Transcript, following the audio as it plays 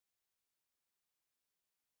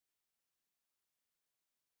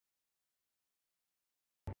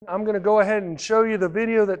I'm going to go ahead and show you the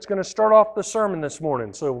video that's going to start off the sermon this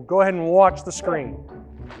morning. So go ahead and watch the screen.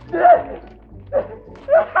 I'm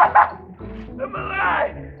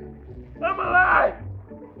alive! I'm alive!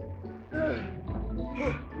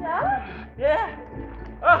 Yeah? Yeah!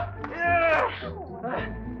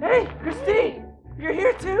 Hey, Christine! You're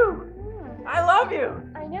here too! I love you!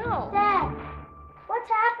 I know. Dad, what's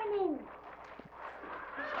happening?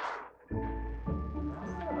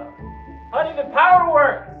 Honey, the power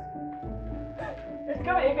works! It's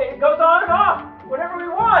coming, it goes on and off whenever we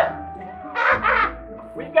want!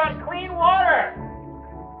 We've got clean water!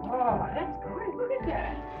 Oh, that's great, look at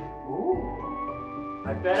that! Ooh,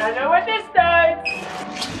 I bet I know what this does!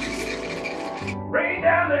 Rain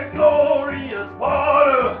down the glorious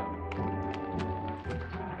water!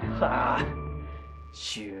 Ah,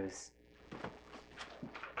 shoes.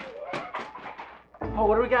 Oh,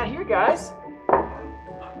 what do we got here, guys?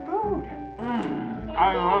 Food.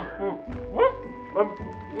 I love food.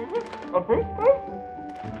 A big food?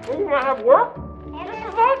 You gonna have work? This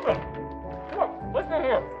is awesome. Look, listen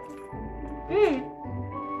here. Feed?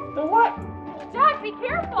 The what? Jack, be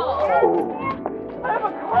careful! Oh, I have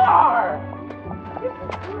a car!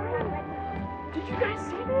 Did you guys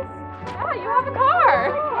see this? Yeah, you have a car!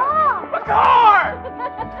 A car!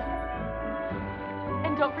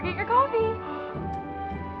 And don't forget your coffee.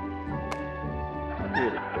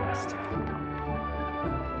 Really best.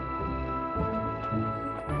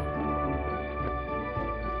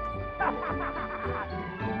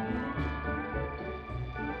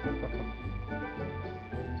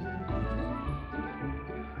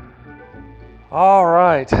 All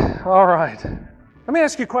right. Let me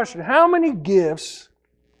ask you a question. How many gifts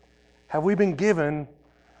have we been given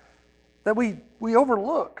that we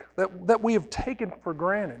overlook, that we have taken for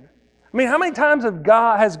granted? I mean, how many times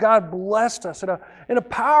has God blessed us in a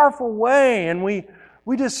powerful way, and we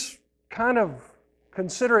just kind of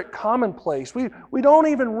consider it commonplace? We don't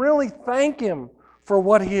even really thank Him for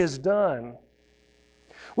what He has done.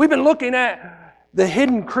 We've been looking at the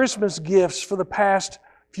hidden Christmas gifts for the past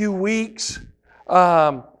few weeks.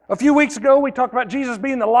 A few weeks ago, we talked about Jesus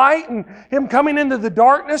being the light and Him coming into the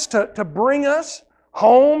darkness to bring us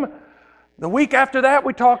home. The week after that,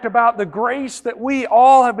 we talked about the grace that we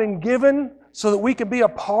all have been given so that we can be a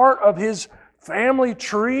part of His family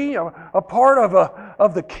tree, a part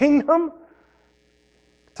of the kingdom.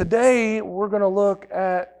 Today, we're going to look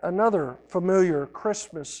at another familiar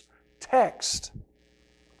Christmas text.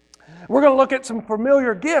 We're going to look at some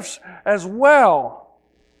familiar gifts as well.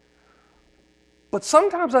 But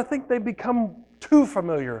sometimes I think they become too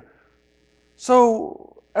familiar.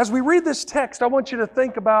 So as we read this text, I want you to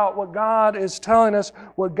think about what God is telling us,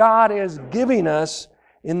 what God is giving us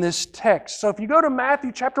in this text. So if you go to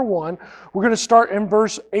Matthew chapter 1, we're going to start in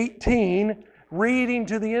verse 18, reading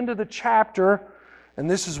to the end of the chapter,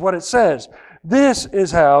 and this is what it says. This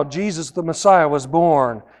is how Jesus the Messiah was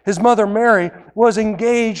born. His mother Mary was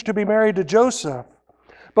engaged to be married to Joseph.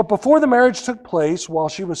 But before the marriage took place, while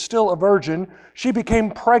she was still a virgin, she became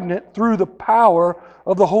pregnant through the power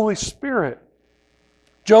of the Holy Spirit.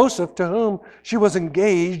 Joseph, to whom she was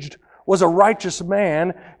engaged, was a righteous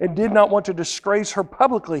man and did not want to disgrace her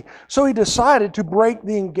publicly, so he decided to break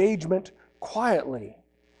the engagement quietly.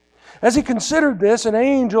 As he considered this, an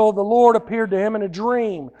angel of the Lord appeared to him in a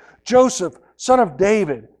dream. "Joseph, son of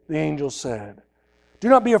David," the angel said, "do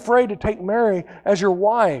not be afraid to take Mary as your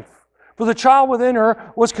wife. For the child within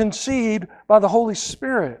her was conceived by the Holy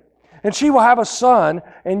Spirit. And she will have a son,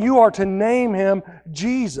 and you are to name him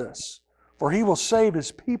Jesus, for he will save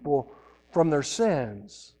his people from their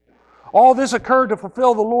sins." All this occurred to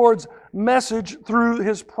fulfill the Lord's message through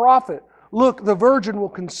His prophet. "Look, the virgin will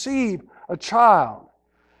conceive a child.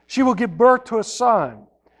 She will give birth to a son,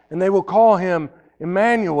 and they will call him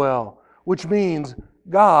Emmanuel," which means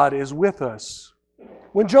God is with us.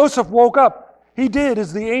 When Joseph woke up, he did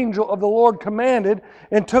as the angel of the Lord commanded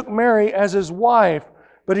and took Mary as his wife,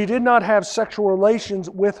 but he did not have sexual relations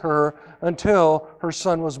with her until her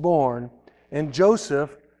son was born. And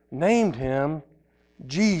Joseph named him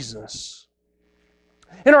Jesus.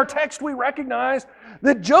 In our text, we recognize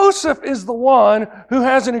that Joseph is the one who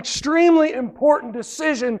has an extremely important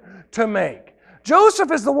decision to make. Joseph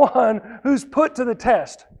is the one who's put to the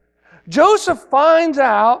test. Joseph finds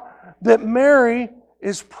out that Mary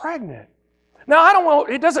is pregnant. Now, I don't know,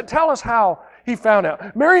 it doesn't tell us how he found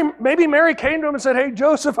out. Maybe Mary came to him and said, "Hey,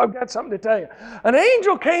 Joseph, I've got something to tell you. An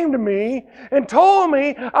angel came to me and told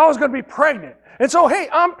me I was going to be pregnant. And so, hey,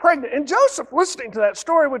 I'm pregnant." And Joseph, listening to that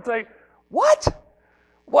story, would say, "What?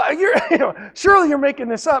 Well, surely you're making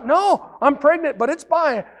this up." "No, I'm pregnant, but it's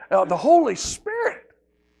by the Holy Spirit."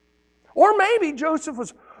 Or maybe Joseph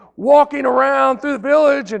walking around through the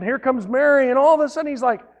village, and here comes Mary, and all of a sudden he's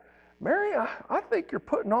like, Mary, I think you're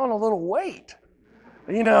putting on a little weight.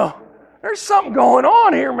 You know, there's something going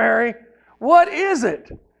on here, Mary. What is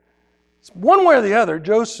it? One way or the other,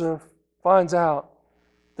 Joseph finds out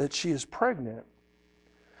that she is pregnant.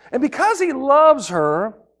 And because he loves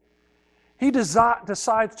her, he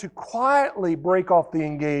decides to quietly break off the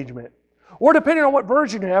engagement. Or depending on what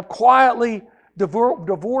version you have, quietly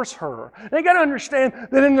divorce her. Now you got to understand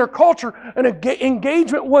that in their culture, an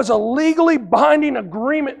engagement was a legally binding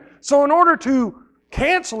agreement. So in order to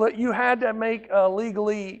cancel it, you had to make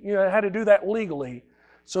had to do that legally.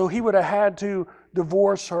 So he would have had to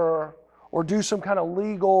divorce her or do some kind of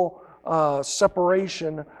legal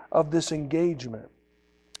separation of this engagement.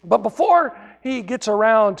 But before he gets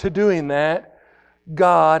around to doing that,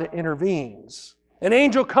 God intervenes. An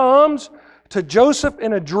angel comes to Joseph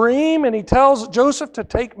in a dream, and he tells Joseph to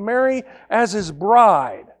take Mary as his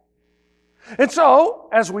bride. And so,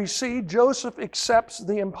 as we see, Joseph accepts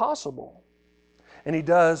the impossible, and he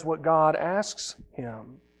does what God asks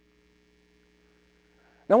him.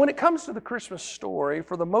 Now, when it comes to the Christmas story,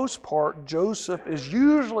 for the most part, Joseph is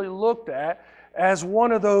usually looked at as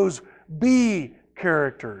one of those B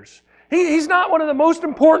characters. He's not one of the most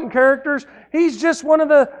important characters. He's just one of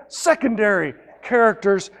the secondary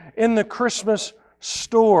characters in the Christmas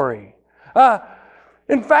story.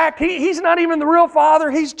 In fact, he's not even the real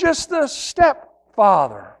father. He's just the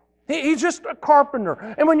stepfather. He's just a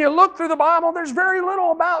carpenter. And when you look through the Bible, there's very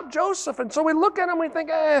little about Joseph. And so we look at him and we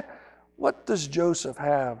think, what does Joseph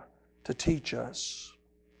have to teach us?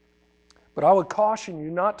 But I would caution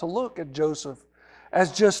you not to look at Joseph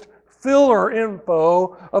as just filler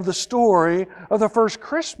info of the story of the first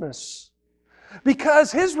Christmas.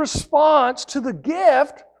 Because his response to the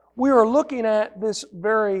gift we are looking at this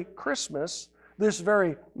very Christmas, this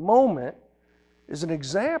very moment, is an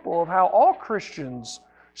example of how all Christians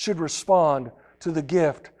should respond to the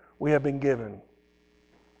gift we have been given.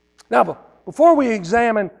 Now, before we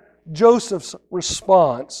examine Joseph's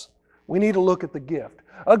response, we need to look at the gift.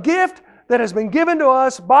 A gift that has been given to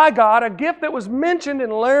us by God, a gift that was mentioned in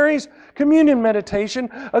Larry's communion meditation,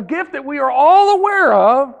 a gift that we are all aware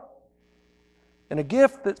of, and a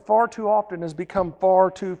gift that far too often has become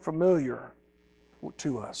far too familiar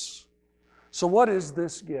to us. So what is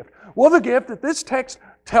this gift? Well, the gift that this text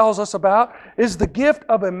tells us about is the gift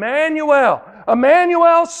of Emmanuel.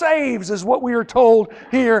 Emmanuel saves is what we are told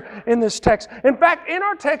here in this text. In fact, in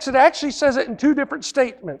our text, it actually says it in two different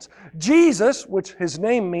statements. Jesus, which his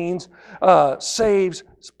name means saves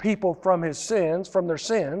people from his sins, from their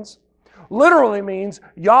sins, literally means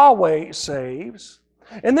Yahweh saves.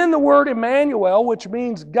 And then the word Emmanuel, which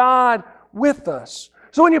means God with us.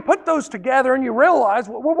 So when you put those together and you realize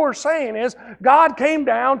what we're saying is God came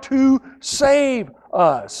down to save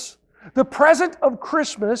us. The present of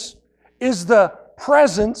Christmas is the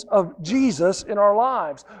presence of Jesus in our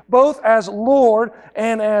lives, both as Lord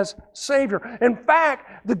and as Savior. In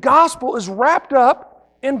fact, the gospel is wrapped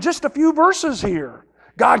up in just a few verses here.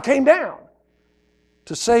 God came down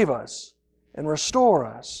to save us and restore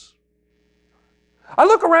us. I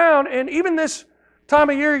look around, and even this time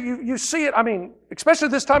of year, you see it, especially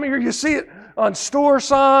this time of year, you see it on store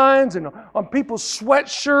signs and on people's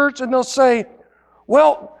sweatshirts, and they'll say,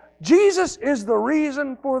 well, Jesus is the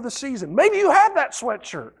reason for the season. Maybe you have that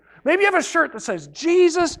sweatshirt. Maybe you have a shirt that says,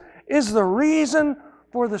 Jesus is the reason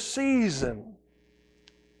for the season.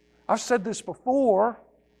 I've said this before,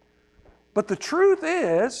 but the truth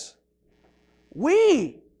is,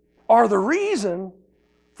 we are the reason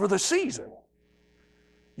for the season.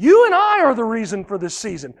 You and I are the reason for this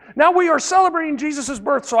season. Now we are celebrating Jesus'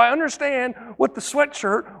 birth, so I understand what the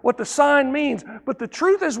sweatshirt, what the sign means. But the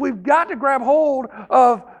truth is we've got to grab hold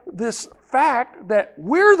of this fact that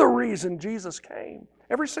we're the reason Jesus came.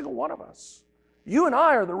 Every single one of us. You and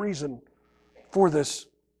I are the reason for this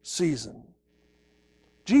season.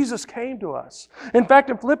 Jesus came to us. In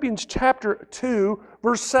fact, in Philippians chapter 2,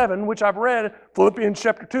 verse 7, which I've read, Philippians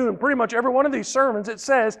chapter 2, and pretty much every one of these sermons, it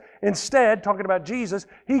says, instead, talking about Jesus,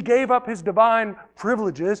 He gave up His divine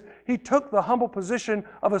privileges. He took the humble position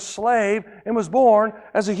of a slave and was born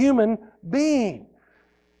as a human being.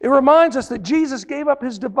 It reminds us that Jesus gave up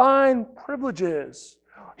His divine privileges.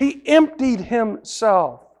 He emptied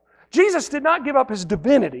Himself. Jesus did not give up His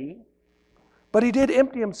divinity, but He did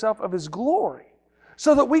empty Himself of His glory,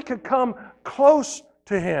 so that we could come close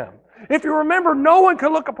to Him. If you remember, no one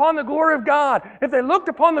could look upon the glory of God. If they looked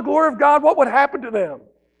upon the glory of God, what would happen to them?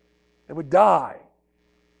 They would die.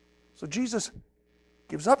 So Jesus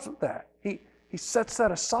gives up that. He sets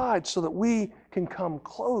that aside so that we can come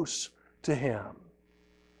close to Him.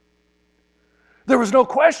 There was no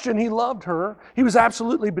question he loved her. He was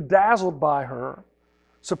absolutely bedazzled by her.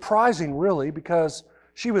 Surprising, really, because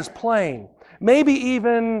she was plain. Maybe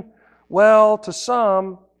even, well, to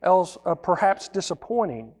some else, perhaps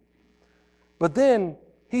disappointing. But then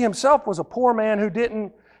he himself was a poor man who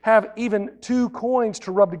didn't have even 2 coins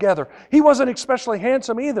to rub together. He wasn't especially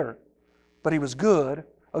handsome either, but he was good,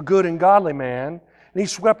 a good and godly man, and he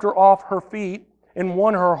swept her off her feet and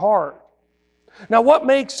won her heart. Now, what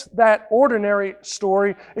makes that ordinary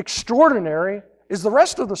story extraordinary is the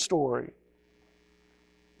rest of the story.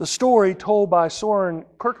 The story told by Soren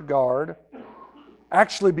Kierkegaard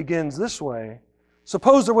actually begins this way.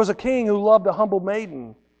 Suppose there was a king who loved a humble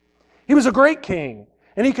maiden. He was a great king,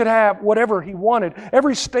 and he could have whatever he wanted.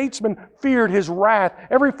 Every statesman feared his wrath.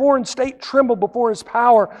 Every foreign state trembled before his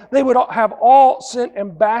power. They would have all sent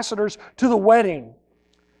ambassadors to the wedding.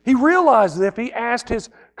 He realized that if he asked his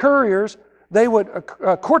courtiers, they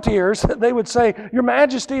would say, "Your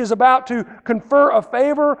Majesty is about to confer a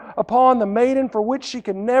favor upon the maiden for which she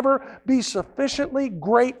can never be sufficiently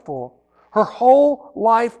grateful her whole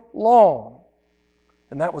life long."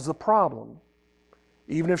 And that was the problem.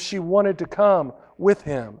 Even if she wanted to come with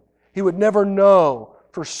him, he would never know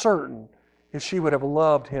for certain if she would have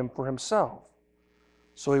loved him for himself.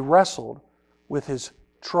 So he wrestled with his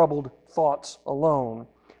troubled thoughts alone.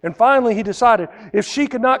 And finally he decided if she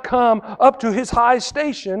could not come up to his high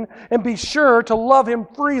station and be sure to love him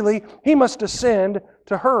freely, he must descend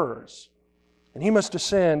to hers. And he must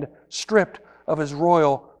descend stripped of his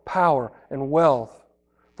royal power and wealth.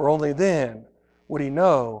 For only then would he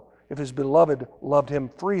know if his beloved loved him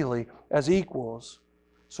freely as equals.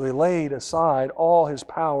 So he laid aside all his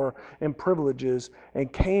power and privileges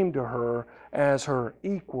and came to her as her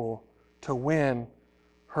equal to win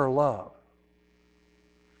her love.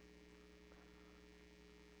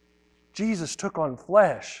 Jesus took on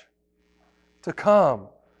flesh to come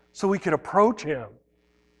so we could approach him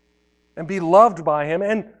and be loved by him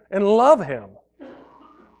and love him.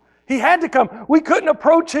 He had to come. We couldn't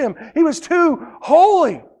approach him. He was too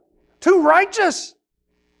holy, too righteous.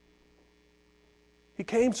 He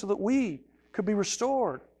came so that we could be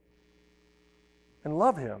restored and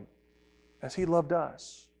love him as he loved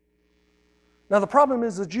us. Now the problem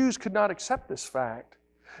is the Jews could not accept this fact.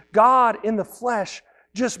 God in the flesh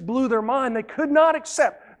just blew their mind. They could not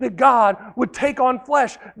accept that God would take on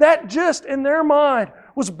flesh. That just in their mind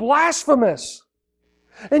was blasphemous.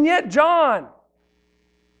 And yet John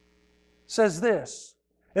says this,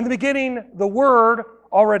 in the beginning the Word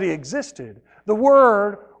already existed. The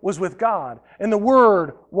Word was with God, and the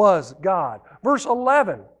Word was God. Verse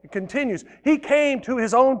 11, it continues, He came to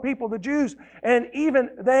His own people, the Jews, and even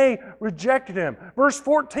they rejected Him. Verse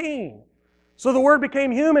 14, so the Word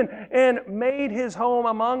became human and made His home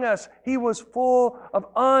among us. He was full of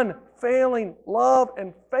unfailing love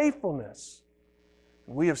and faithfulness.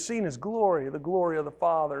 We have seen His glory, the glory of the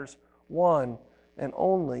Father's one and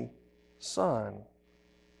only Son.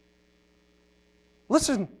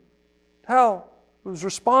 Listen how it was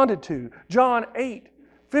responded to. John 8,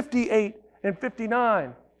 58 and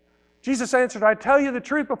 59. Jesus answered, I tell you the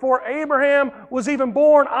truth, before Abraham was even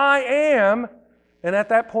born, I am. And at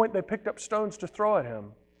that point they picked up stones to throw at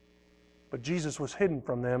Him. But Jesus was hidden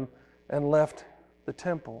from them and left the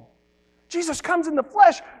temple. Jesus comes in the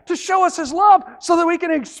flesh to show us His love so that we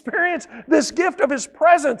can experience this gift of His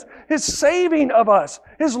presence, His saving of us,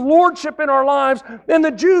 His lordship in our lives. And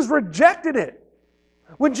the Jews rejected it.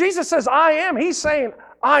 When Jesus says, I am, He's saying,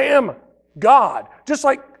 I am God. Just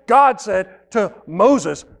like God said to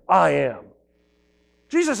Moses, I am.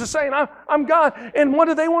 Jesus is saying, I'm God. And what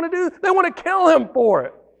do they want to do? They want to kill Him for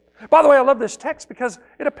it. By the way, I love this text because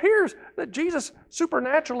it appears that Jesus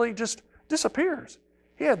supernaturally just disappears.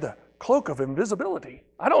 He had the cloak of invisibility.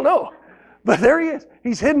 I don't know. But there He is.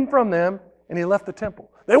 He's hidden from them and He left the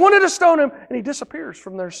temple. They wanted to stone Him and He disappears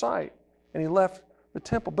from their sight and He left the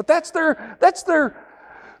temple. But that's their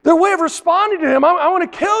way of responding to Him. I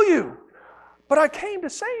want to kill you, but I came to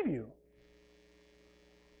save you.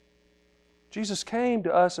 Jesus came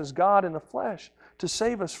to us as God in the flesh to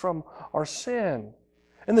save us from our sin.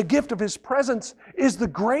 And the gift of His presence is the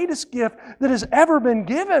greatest gift that has ever been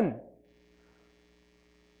given.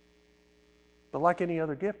 But like any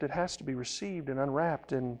other gift, it has to be received and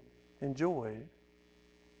unwrapped and enjoyed.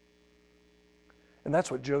 And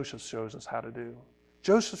that's what Joseph shows us how to do.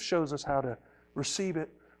 Joseph shows us how to receive it,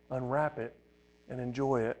 unwrap it, and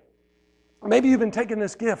enjoy it. Maybe you've been taking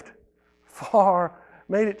this gift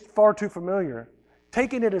made it far too familiar,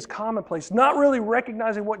 taking it as commonplace, not really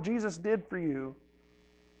recognizing what Jesus did for you.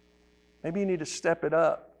 Maybe you need to step it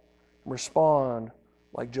up and respond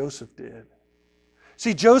like Joseph did.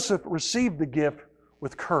 See, Joseph received the gift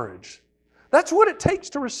with courage. That's what it takes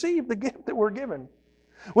to receive the gift that we're given.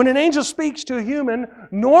 When an angel speaks to a human,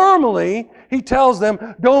 normally he tells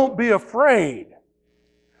them, don't be afraid.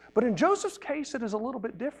 But in Joseph's case, it is a little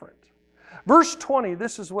bit different. Verse 20,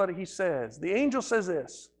 this is what he says. The angel says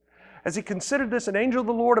this. As he considered this, an angel of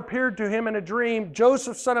the Lord appeared to him in a dream.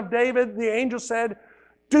 Joseph, son of David, the angel said,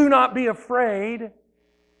 do not be afraid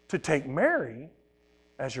to take Mary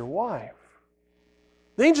as your wife.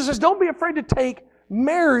 The angel says, don't be afraid to take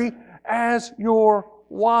Mary as your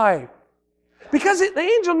wife. Because the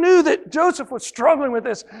angel knew that Joseph was struggling with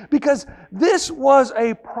this, because this was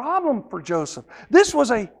a problem for Joseph. This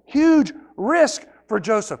was a huge risk for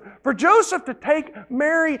Joseph. For Joseph to take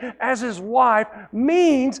Mary as his wife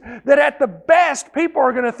means that at the best, people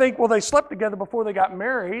are going to think, well, they slept together before they got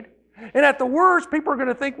married. And at the worst, people are going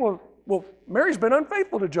to think, well, Mary's been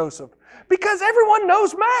unfaithful to Joseph. Because everyone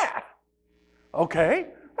knows math. Okay,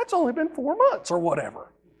 that's only been 4 months or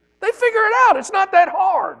whatever. They figure it out. It's not that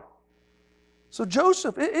hard. So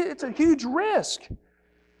Joseph, it's a huge risk.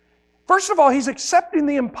 First of all, he's accepting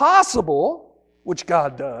the impossible, which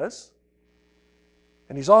God does.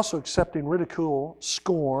 And he's also accepting ridicule,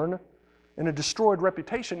 scorn, and a destroyed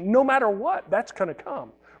reputation. No matter what, that's going to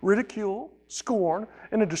come. Ridicule, scorn,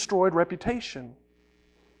 and a destroyed reputation.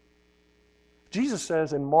 Jesus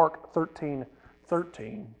says in Mark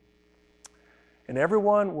 13:13, and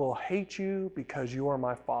everyone will hate you because you are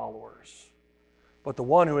my followers. But the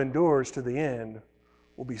one who endures to the end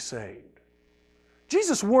will be saved.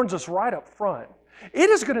 Jesus warns us right up front. It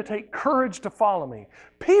is going to take courage to follow me.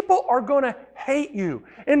 People are going to hate you.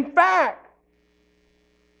 In fact,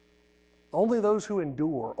 only those who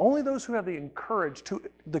endure, only those who have the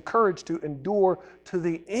courage to endure to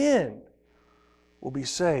the end will be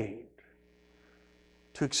saved.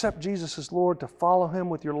 To accept Jesus as Lord, to follow Him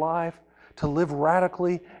with your life, to live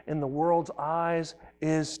radically in the world's eyes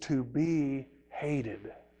is to be hated.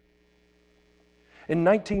 In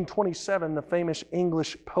 1927, the famous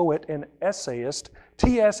English poet and essayist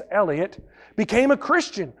T.S. Eliot became a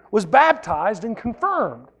Christian, was baptized and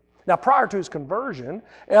confirmed. Now, prior to his conversion,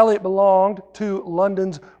 Eliot belonged to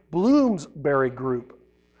London's Bloomsbury Group,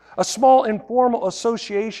 a small informal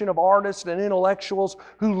association of artists and intellectuals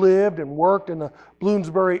who lived and worked in the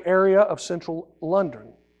Bloomsbury area of central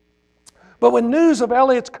London. But when news of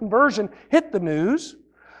Eliot's conversion hit the news,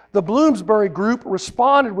 the Bloomsbury Group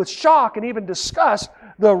responded with shock and even disgust.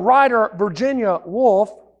 The writer Virginia Woolf,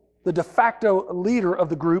 the de facto leader of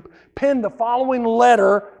the group, penned the following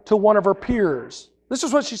letter to one of her peers. This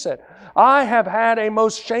is what she said. I have had a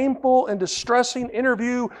most shameful and distressing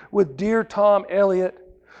interview with dear Tom Eliot,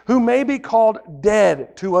 who may be called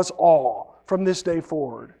dead to us all from this day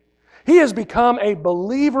forward. He has become a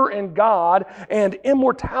believer in God and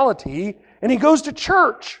immortality, and he goes to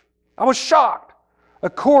church. I was shocked. A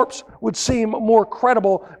corpse would seem more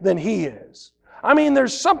credible than he is. I mean,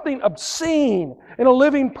 there's something obscene in a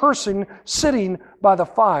living person sitting by the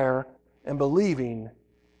fire and believing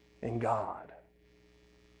in God.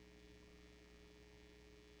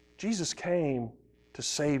 Jesus came to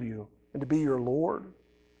save you and to be your Lord.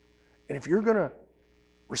 And if you're going to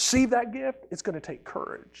receive that gift, it's going to take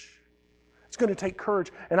courage. It's going to take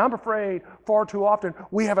courage. And I'm afraid far too often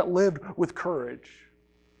we haven't lived with courage.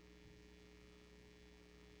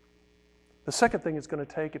 The second thing it's going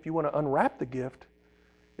to take, if you want to unwrap the gift,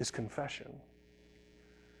 is confession.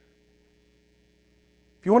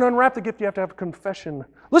 If you want to unwrap the gift, you have to have confession.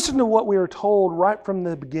 Listen to what we are told right from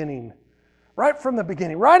the beginning. Right from the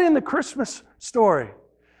beginning. Right in the Christmas story.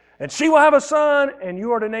 And she will have a son, and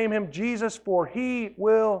you are to name him Jesus, for he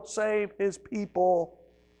will save his people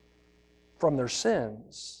from their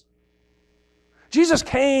sins. Jesus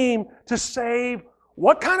came to save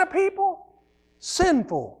what kind of people?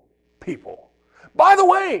 Sinful people. By the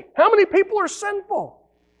way, how many people are sinful?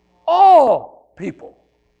 All people.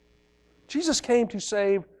 Jesus came to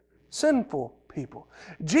save sinful people.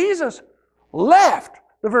 Jesus left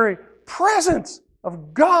the very presence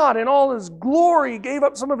of God in all His glory. He gave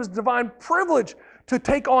up some of His divine privilege to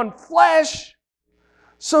take on flesh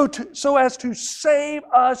so as to save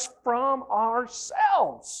us from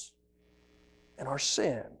ourselves and our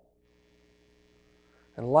sin.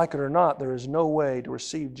 And like it or not, there is no way to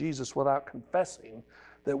receive Jesus without confessing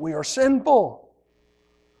that we are sinful,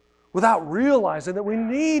 without realizing that we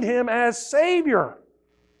need Him as Savior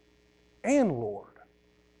and Lord.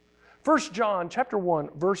 1 John chapter 1,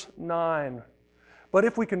 verse 9. But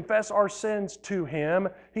if we confess our sins to Him,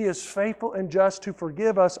 He is faithful and just to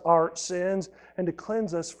forgive us our sins and to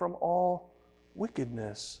cleanse us from all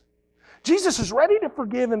wickedness. Jesus is ready to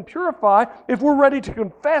forgive and purify if we're ready to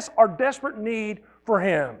confess our desperate need for for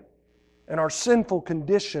Him and our sinful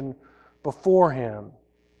condition before Him.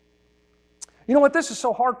 You know what? This is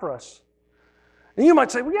so hard for us. And you might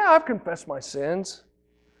say, well, yeah, I've confessed my sins.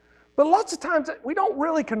 But lots of times we don't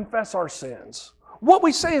really confess our sins. What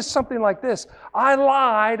we say is something like this: I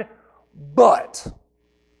lied, but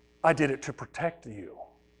I did it to protect you.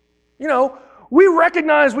 You know, we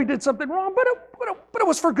recognize we did something wrong, but it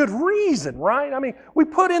was for good reason, right? I mean, we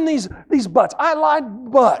put in these buts. I lied,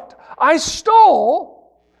 but I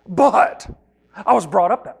stole, but I was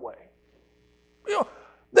brought up that way. You know,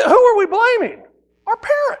 who are we blaming? Our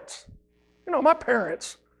parents. You know, my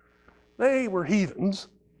parents, they were heathens,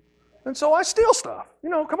 and so I steal stuff. You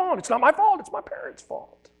know, come on, it's not my fault, it's my parents'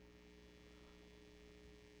 fault.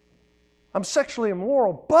 I'm sexually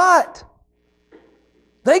immoral, but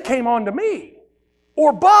they came on to me.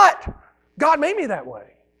 Or but God made me that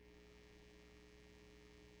way.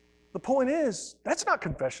 The point is, that's not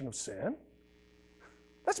confession of sin.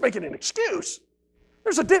 That's making an excuse.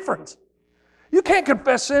 There's a difference. You can't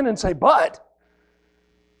confess sin and say, but.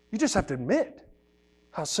 You just have to admit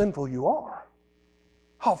how sinful you are.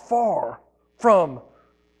 How far from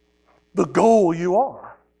the goal you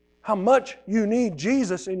are. How much you need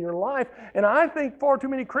Jesus in your life. And I think far too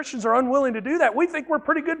many Christians are unwilling to do that. We think we're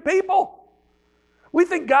pretty good people. We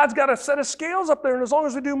think God's got a set of scales up there, and as long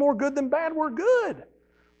as we do more good than bad, we're good.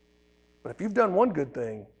 But if you've done one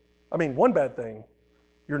bad thing,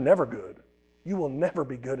 you're never good. You will never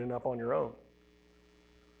be good enough on your own.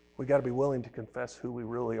 We've got to be willing to confess who we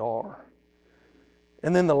really are.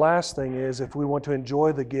 And then the last thing is, if we want to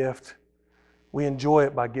enjoy the gift, we enjoy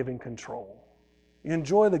it by giving control. You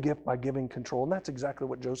enjoy the gift by giving control, and that's exactly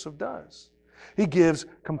what Joseph does. He gives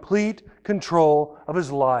complete control of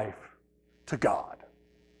his life to God.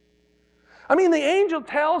 I mean, the angel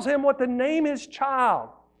tells him what to name his child,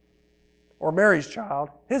 or Mary's child,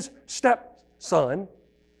 his stepson.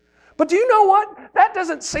 But do you know what? That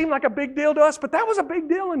doesn't seem like a big deal to us, but that was a big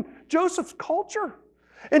deal in Joseph's culture.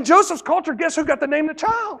 In Joseph's culture, guess who got to name the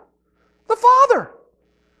child? The father.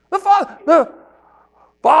 The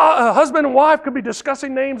husband and wife could be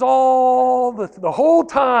discussing names all the whole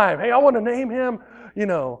time. Hey, I want to name him,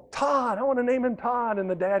 Todd. I want to name him Todd. And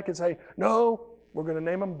the dad could say, no, we're going to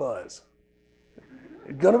name him Buzz.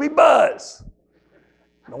 It's going to be Buzz.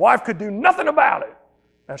 And the wife could do nothing about it.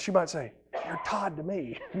 Now, she might say, you're Todd to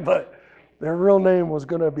me. But their real name was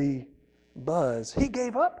going to be Buzz. He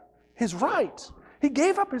gave up his rights. He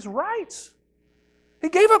gave up his rights. He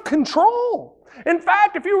gave up control. In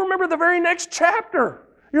fact, if you remember the very next chapter,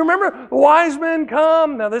 you remember the wise men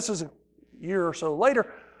come. Now, this is a year or so later,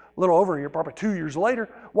 a little over a year, probably 2 years later.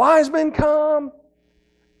 Wise men come.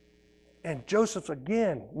 And Joseph's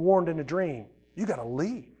again warned in a dream, you got to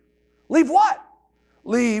leave. Leave what?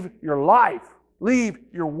 Leave your life. Leave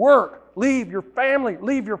your work. Leave your family.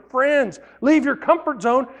 Leave your friends. Leave your comfort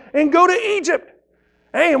zone and go to Egypt.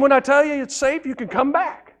 Hey, and when I tell you it's safe, you can come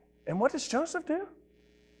back. And what does Joseph do?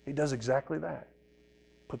 He does exactly that.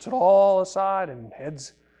 Puts it all aside and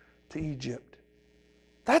heads to Egypt.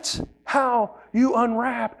 That's how you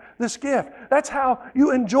unwrap this gift. That's how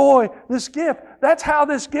you enjoy this gift. That's how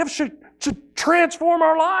this gift should transform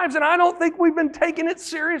our lives. And I don't think we've been taking it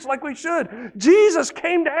serious like we should. Jesus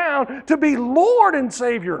came down to be Lord and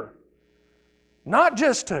Savior, not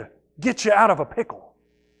just to get you out of a pickle.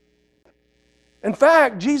 In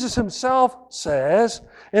fact, Jesus himself says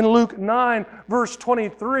in Luke 9, verse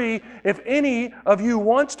 23, if any of you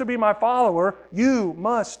wants to be my follower, you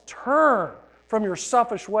must turn from your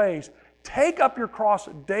selfish ways, take up your cross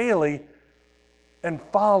daily, and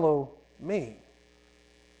follow me.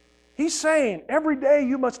 He's saying, every day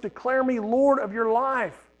you must declare me Lord of your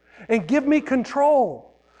life and give me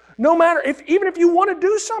control. No matter, even if you want to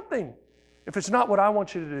do something, if it's not what I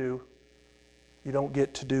want you to do, you don't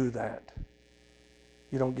get to do that.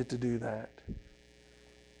 You don't get to do that.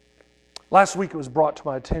 Last week it was brought to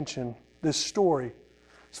my attention, this story.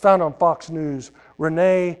 It's found on Fox News.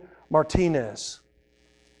 Rene Martinez.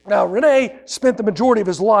 Now, Rene spent the majority of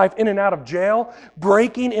his life in and out of jail,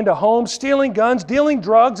 breaking into homes, stealing guns, dealing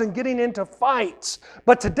drugs, and getting into fights.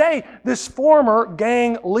 But today, this former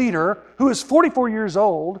gang leader, who is 44 years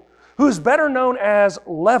old, who is better known as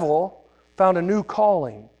Level, found a new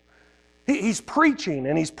calling. He's preaching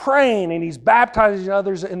and he's praying and he's baptizing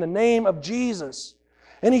others in the name of Jesus.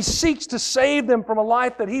 And he seeks to save them from a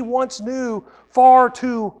life that he once knew far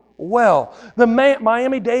too well. The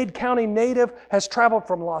Miami-Dade County native has traveled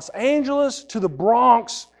from Los Angeles to the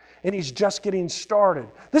Bronx, and he's just getting started.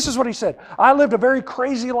 This is what he said. I lived a very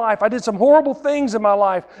crazy life. I did some horrible things in my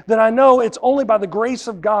life that I know it's only by the grace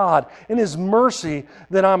of God and His mercy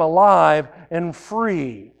that I'm alive and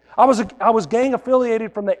free. I was gang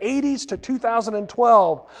affiliated from the 80s to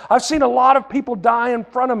 2012. I've seen a lot of people die in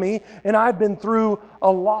front of me, and I've been through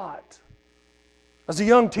a lot. As a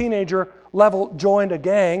young teenager, Level joined a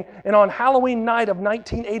gang, and on Halloween night of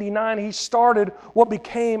 1989, he started what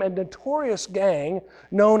became a notorious gang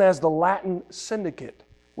known as the Latin Syndicate,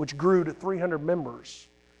 which grew to 300 members.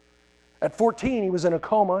 At 14, he was in a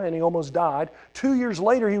coma and he almost died. 2 years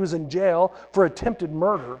later, he was in jail for attempted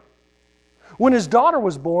murder. When his daughter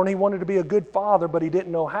was born, he wanted to be a good father, but he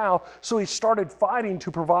didn't know how, so he started fighting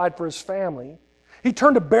to provide for his family. He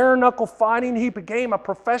turned to bare-knuckle fighting. He became a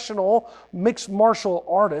professional mixed martial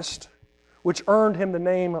artist, which earned him the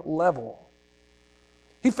name Level.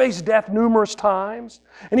 He faced death numerous times,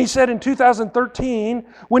 and he said in 2013,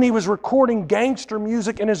 when he was recording gangster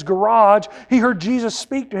music in his garage, he heard Jesus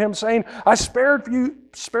speak to him saying, "I spared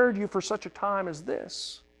you for such a time as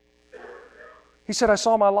this." He said, "I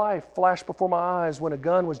saw my life flash before my eyes when a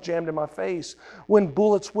gun was jammed in my face, when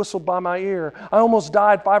bullets whistled by my ear. I almost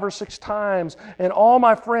died 5 or 6 times, and all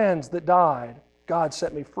my friends that died, God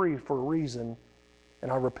set me free for a reason,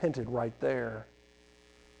 and I repented right there."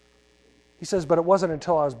 He says, but it wasn't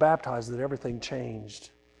until I was baptized that everything changed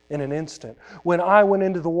in an instant. When I went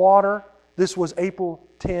into the water, this was April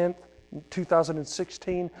 10th,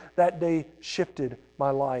 2016, that day shifted my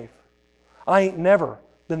life. I ain't never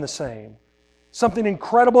been the same. Something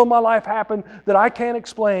incredible in my life happened that I can't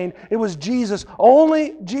explain. It was Jesus.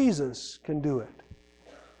 Only Jesus can do it.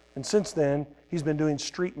 And since then, he's been doing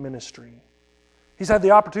street ministry. He's had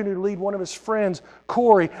the opportunity to lead one of his friends,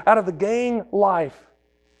 Corey, out of the gang life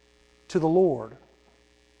to the Lord.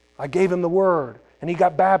 I gave him the word, and he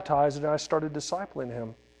got baptized, and I started discipling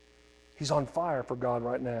him. He's on fire for God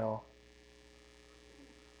right now.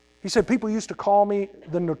 He said, people used to call me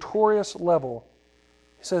the notorious Level.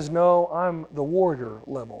 He says, no, I'm the warrior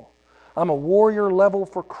Level. I'm a warrior Level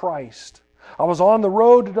for Christ. I was on the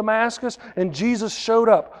road to Damascus and Jesus showed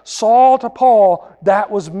up. Saul to Paul,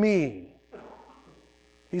 that was me.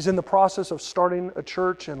 He's in the process of starting a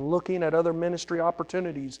church and looking at other ministry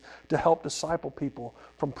opportunities to help disciple people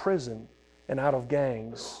from prison and out of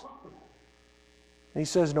gangs. And he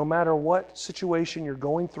says, no matter what situation you're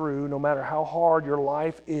going through, no matter how hard your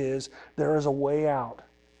life is, there is a way out.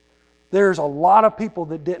 There's a lot of people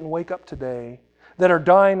that didn't wake up today that are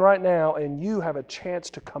dying right now, and you have a chance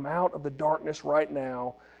to come out of the darkness right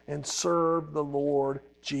now and serve the Lord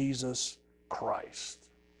Jesus Christ.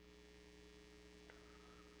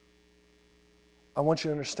 I want you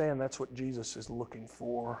to understand that's what Jesus is looking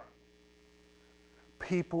for.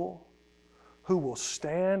 People who will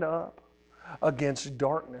stand up against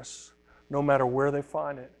darkness no matter where they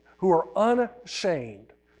find it, who are unashamed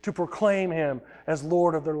to proclaim Him as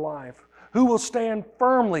Lord of their life, who will stand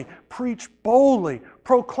firmly, preach boldly,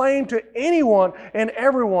 proclaim to anyone and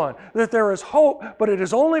everyone that there is hope, but it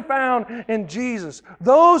is only found in Jesus.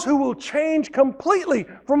 Those who will change completely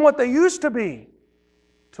from what they used to be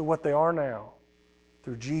to what they are now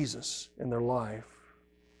through Jesus in their life.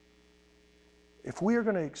 If we are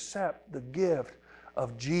going to accept the gift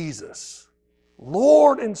of Jesus,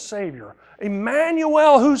 Lord and Savior,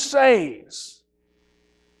 Emmanuel who saves,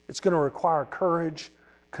 it's going to require courage,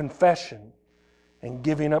 confession, and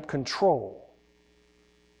giving up control.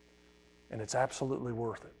 And it's absolutely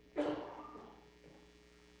worth it.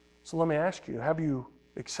 So let me ask you, have you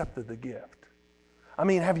accepted the gift? I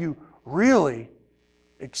mean, have you really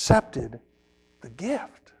accepted the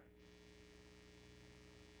gift?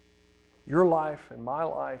 Your life and my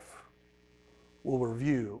life will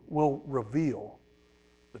reveal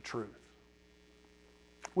the truth.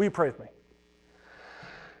 Will you pray with me?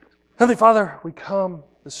 Heavenly Father, we come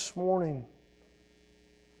this morning.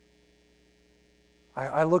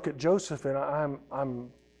 I look at Joseph and I'm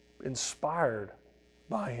inspired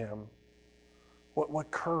by him. What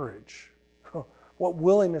courage, what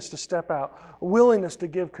willingness to step out, willingness to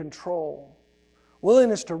give control,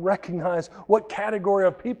 willingness to recognize what category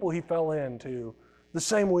of people he fell into, the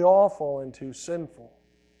same we all fall into, sinful.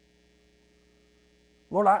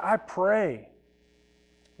 Lord, I pray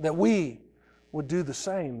that we would do the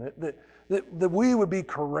same, that we would be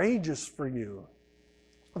courageous for you,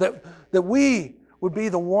 that we would be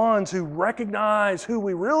the ones who recognize who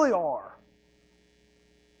we really are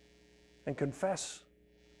and confess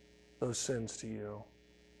those sins to you,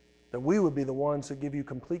 that we would be the ones that give you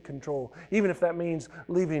complete control, even if that means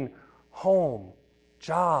leaving home,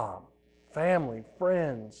 job, family,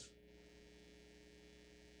 friends,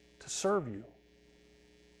 to serve you,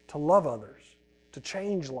 to love others, to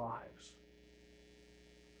change lives.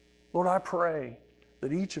 Lord, I pray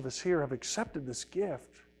that each of us here have accepted this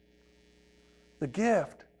gift, the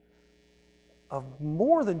gift of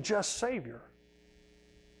more than just Savior,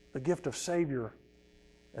 the gift of Savior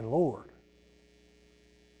and Lord.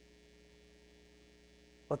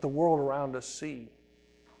 Let the world around us see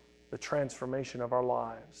the transformation of our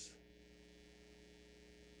lives.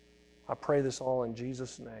 I pray this all in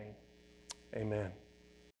Jesus' name. Amen.